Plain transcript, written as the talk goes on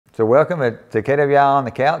So welcome to KWI on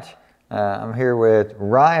the Couch. I'm here with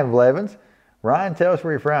Ryan Blevins. Ryan, tell us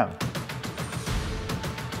where you're from.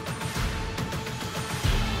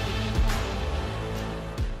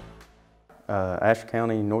 Ashe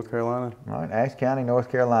County, North Carolina. All right, Ashe County,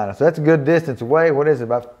 North Carolina. So that's a good distance away. What is it,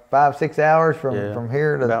 about 5-6 hours from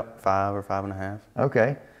here to? About 5 or 5.5.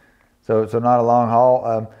 Okay, so not a long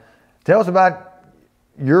haul. Tell us about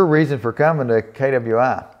your reason for coming to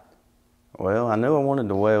KWI. Well, I knew I wanted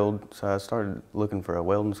to weld, so I started looking for a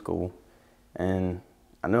welding school, and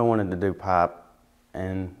I knew I wanted to do pipe,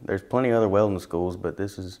 and there's plenty of other welding schools, but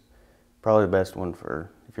this is probably the best one for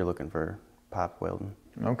if you're looking for pipe welding.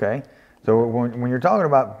 Okay. So when you're talking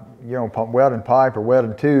about, welding pipe or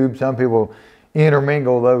welding tube, some people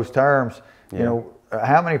intermingle those terms. Yeah.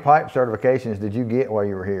 How many pipe certifications did you get while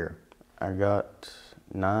you were here? I got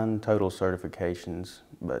 9 total certifications,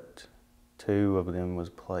 but 2 of them was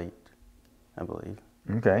plate, I believe.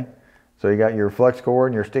 Okay. So you got your flux core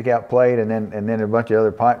and your stick out plate, and then a bunch of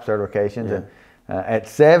other pipe certifications. Yeah. And at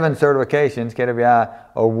 7 certifications, KWI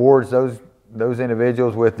awards those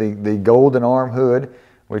individuals with the Golden Arm hood,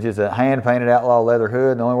 which is a hand-painted outlaw leather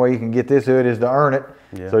hood. The only way you can get this hood is to earn it.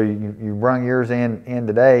 Yeah. So you brung yours in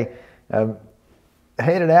today.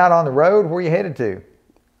 Headed out on the road, where are you headed to?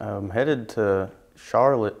 I'm headed to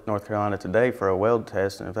Charlotte, North Carolina today for a weld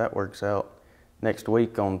test, and if that works out, next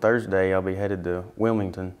week on Thursday, I'll be headed to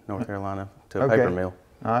Wilmington, North Carolina to a paper mill.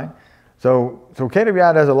 All right. So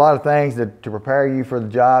KWI does a lot of things to prepare you for the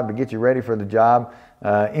job, to get you ready for the job.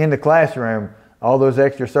 In the classroom, all those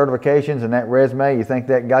extra certifications and that resume, you think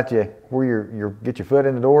that got you where you get your foot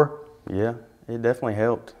in the door? Yeah, it definitely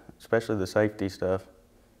helped, especially the safety stuff.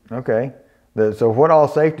 Okay. So what all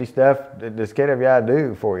safety stuff does KWI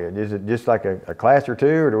do for you? Is it just like a class or two,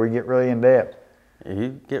 or do we get really in depth?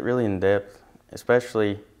 You get really in depth,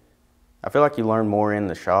 especially, I feel like you learn more in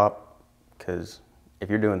the shop, because if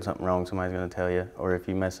you're doing something wrong, somebody's going to tell you, or if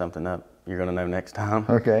you mess something up, you're going to know next time.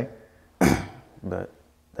 Okay. But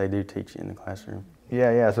they do teach you in the classroom.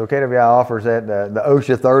 Yeah. So KWI offers that the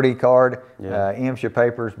OSHA 30 card, Yeah. MSHA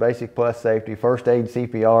papers, Basic Plus Safety, First Aid,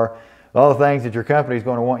 CPR, all the things that your company is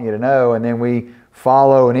going to want you to know, and then we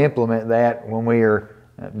follow and implement that when we are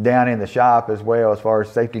down in the shop as well, as far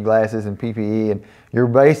as safety glasses and PPE and your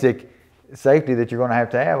basic safety that you're going to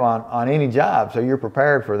have on any job. So you're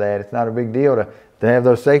prepared for that. It's not a big deal to have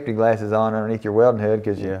those safety glasses on underneath your welding hood,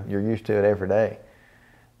 because you're used to it every day.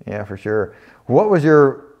 Yeah, for sure. What was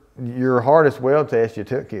your hardest weld test you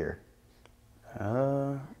took here?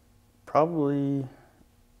 Probably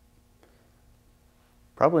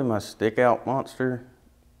my stick out monster.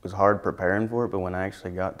 It was hard preparing for it, but when I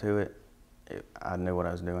actually got to it, I knew what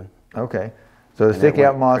I was doing. Okay. So the stick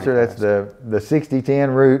out monster, that's the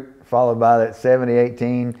 60-10 route, followed by that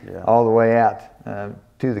 70-18 all the way out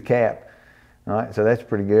to the cap. All right, so that's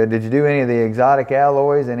pretty good. Did you do any of the exotic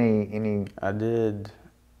alloys? Any? I did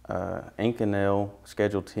Inconel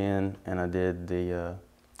Schedule 10, and I did the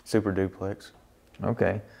Super Duplex.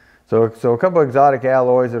 Okay. So a couple of exotic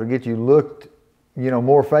alloys that'll get you looked,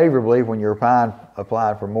 more favorably when you're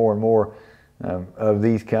applying for more and more of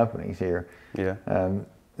these companies here. Yeah.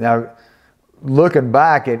 Now, looking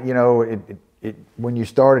back at, when you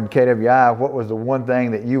started KWI, what was the one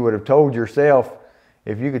thing that you would have told yourself,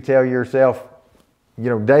 if you could tell yourself,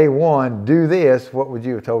 day one, do this, what would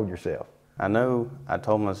you have told yourself? I know I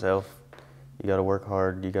told myself, you got to work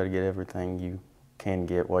hard, you got to get everything you can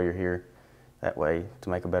get while you're here, that way to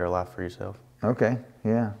make a better life for yourself. Okay,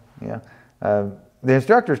 yeah. The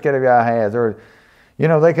instructors KWI has,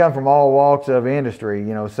 they come from all walks of industry.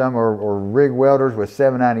 Some are rig welders with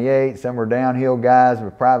 798, some are downhill guys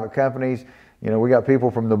with private companies. We got people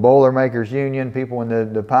from the Boilermakers Union, people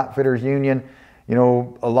in the Pipe Fitters Union,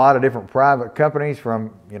 a lot of different private companies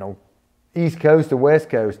from, East Coast to West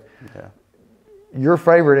Coast. Yeah. Your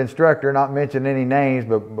favorite instructor, not mention any names,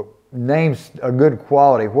 but names a good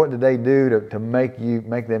quality. What did they do to make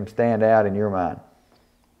them stand out in your mind?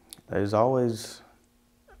 They was always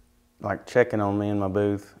like checking on me in my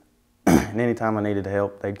booth, and anytime I needed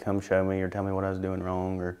help, they'd come show me or tell me what I was doing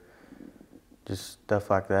wrong or just stuff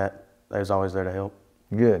like that. They was always there to help.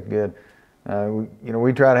 Good.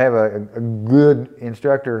 We try to have a good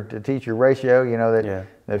instructor to teacher ratio.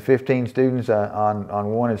 That 15 students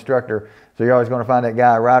on one instructor. So you're always going to find that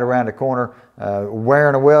guy right around the corner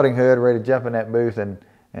wearing a welding hood, ready to jump in that booth and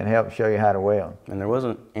help show you how to weld. And there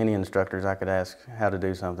wasn't any instructors I could ask how to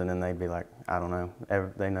do something and they'd be like, I don't know.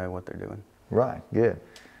 They know what they're doing. Right, good.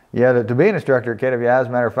 Yeah, to be an instructor at KWI, as a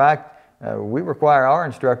matter of fact, we require our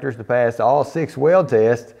instructors to pass all 6 weld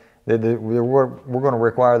tests that we're going to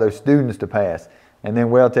require those students to pass. And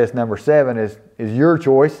then weld test number 7 is your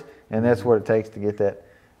choice, and that's what it takes to get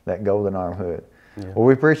that golden arm hood. Yeah. Well,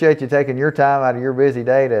 we appreciate you taking your time out of your busy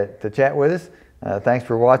day to chat with us. Thanks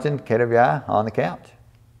for watching KWI On the Couch.